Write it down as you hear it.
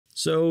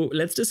So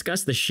let's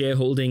discuss the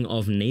shareholding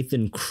of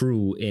Nathan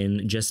Crew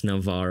in Just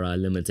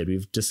Navara Limited.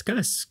 We've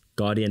discussed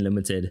Guardian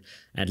Limited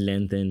at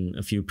length in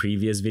a few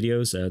previous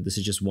videos. This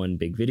is just one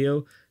big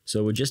video.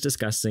 So we're just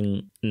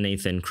discussing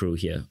Nathan Crew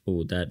here.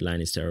 Oh, that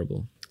line is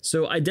terrible.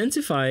 So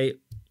identify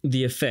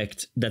the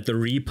effect that the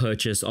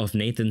repurchase of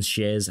Nathan's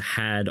shares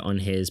had on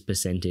his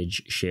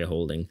percentage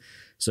shareholding.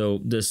 So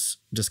this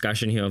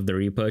discussion here of the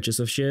repurchase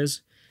of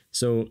shares.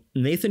 So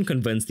Nathan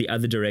convinced the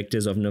other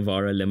directors of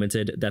Navara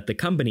Limited that the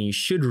company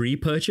should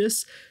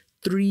repurchase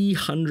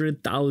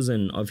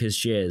 300,000 of his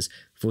shares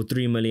for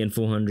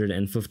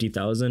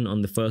 3,450,000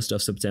 on the 1st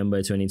of September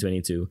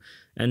 2022.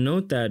 And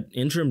note that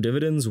interim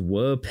dividends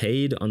were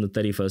paid on the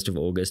 31st of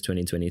August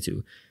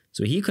 2022.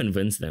 So he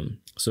convinced them.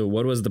 So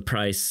what was the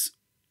price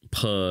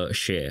per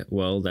share?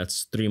 Well,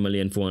 that's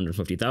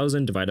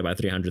 3,450,000 divided by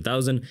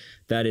 300,000.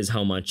 That is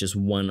how much just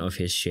one of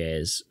his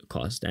shares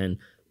cost. And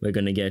we're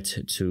going to get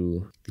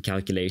to the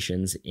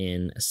calculations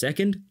in a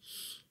second.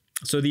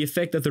 So the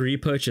effect that the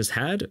repurchase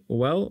had,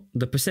 well,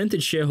 the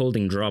percentage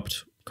shareholding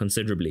dropped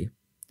considerably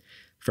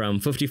from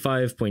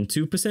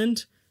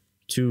 55.2%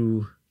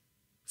 to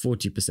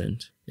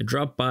 40%. It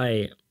dropped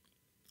by,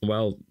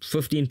 well,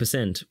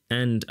 15%.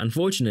 And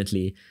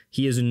unfortunately,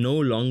 he is no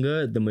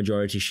longer the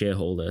majority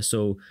shareholder.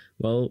 So,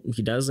 well,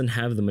 he doesn't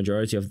have the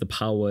majority of the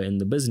power in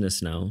the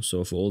business now.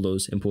 So for all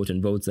those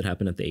important votes that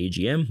happen at the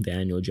AGM, the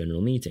annual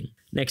general meeting.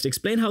 Next,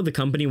 explain how the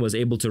company was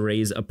able to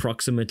raise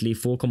approximately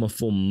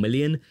 4.4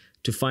 million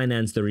to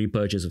finance the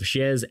repurchase of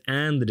shares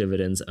and the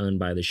dividends earned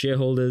by the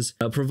shareholders.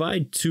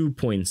 Provide 2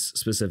 points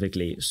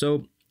specifically.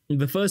 So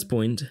the first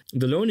point,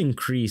 the loan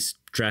increased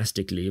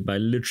drastically by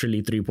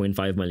literally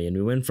 3.5 million.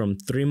 We went from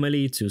 3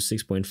 million to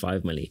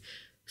 6.5 million.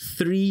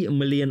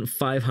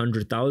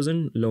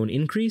 3,500,000 loan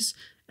increase,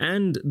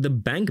 and the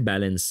bank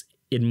balance,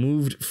 it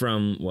moved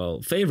from,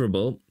 well,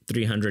 favorable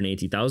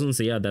 380,000.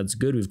 So yeah, that's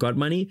good. We've got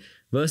money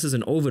versus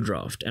an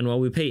overdraft. And while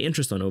we pay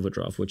interest on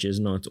overdraft, which is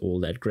not all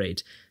that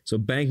great. So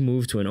bank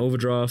moved to an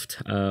overdraft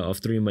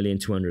of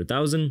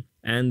 3,200,000.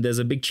 And there's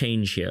a big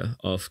change here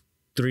of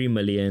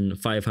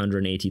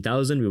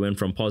 3,580,000. We went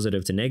from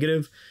positive to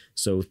negative.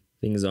 So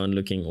things aren't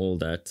looking all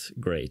that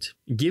great.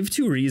 Give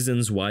 2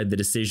 reasons why the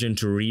decision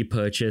to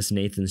repurchase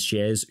Nathan's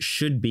shares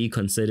should be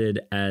considered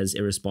as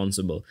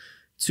irresponsible.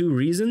 2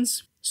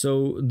 reasons.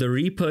 So the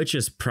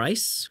repurchase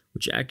price,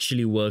 which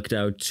actually worked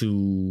out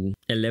to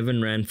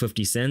 11 Rand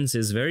 50 cents,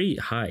 is very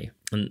high.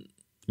 And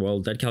well,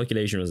 that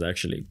calculation was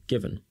actually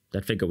given.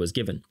 That figure was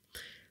given.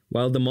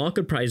 While the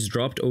market price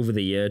dropped over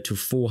the year to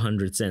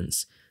 400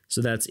 cents.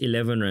 So that's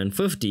 11 Rand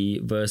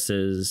 50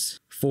 versus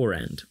 4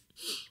 Rand.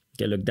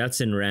 Okay, look, that's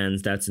in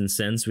rands, that's in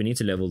cents. We need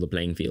to level the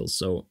playing field.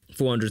 So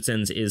 400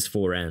 cents is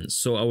 4 rands.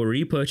 So our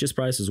repurchase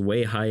price is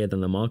way higher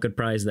than the market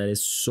price. That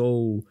is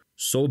so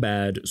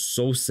bad,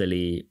 so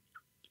silly.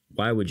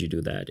 Why would you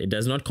do that? It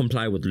does not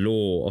comply with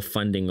law of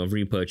funding of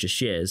repurchase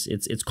shares.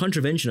 It's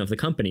contravention of the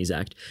Companies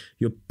Act.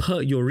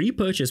 Your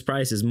repurchase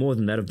price is more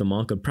than that of the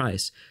market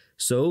price.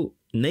 So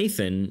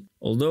Nathan,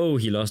 although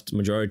he lost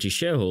majority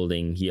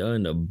shareholding, he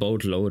earned a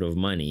boatload of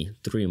money,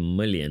 3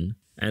 million.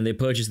 And they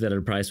purchased that at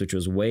a price which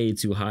was way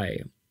too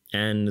high.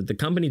 And the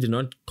company did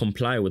not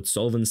comply with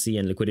solvency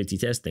and liquidity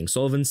testing.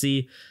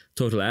 Solvency,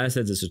 total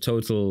assets is to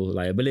total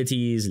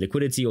liabilities,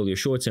 liquidity, all your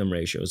short-term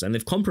ratios. And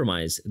they've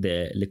compromised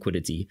their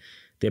liquidity.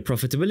 Their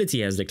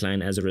profitability has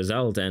declined as a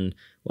result. And,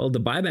 well,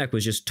 the buyback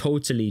was just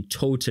totally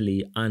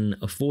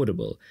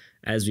unaffordable,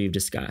 as we've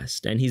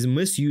discussed. And he's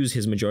misused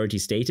his majority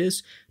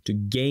status to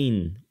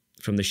gain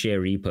from the share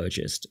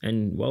repurchased.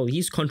 And, well,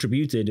 he's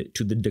contributed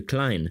to the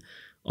decline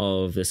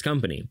of this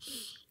company.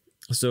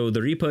 So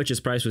the repurchase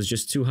price was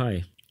just too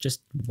high,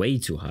 just way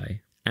too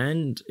high.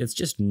 And it's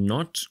just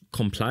not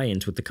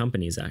compliant with the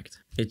Companies Act.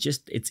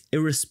 It's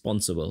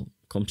irresponsible,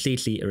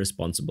 completely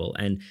irresponsible.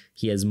 And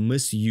he has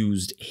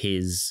misused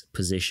his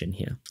position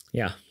here.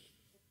 Yeah,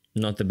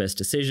 not the best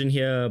decision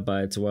here,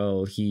 but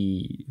well,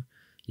 he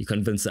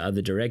convinced the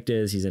other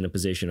directors. He's in a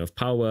position of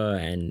power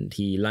and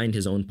he lined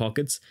his own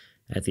pockets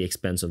at the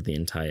expense of the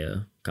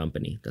entire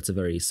company. That's a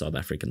very South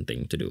African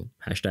thing to do.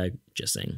 Hashtag just saying.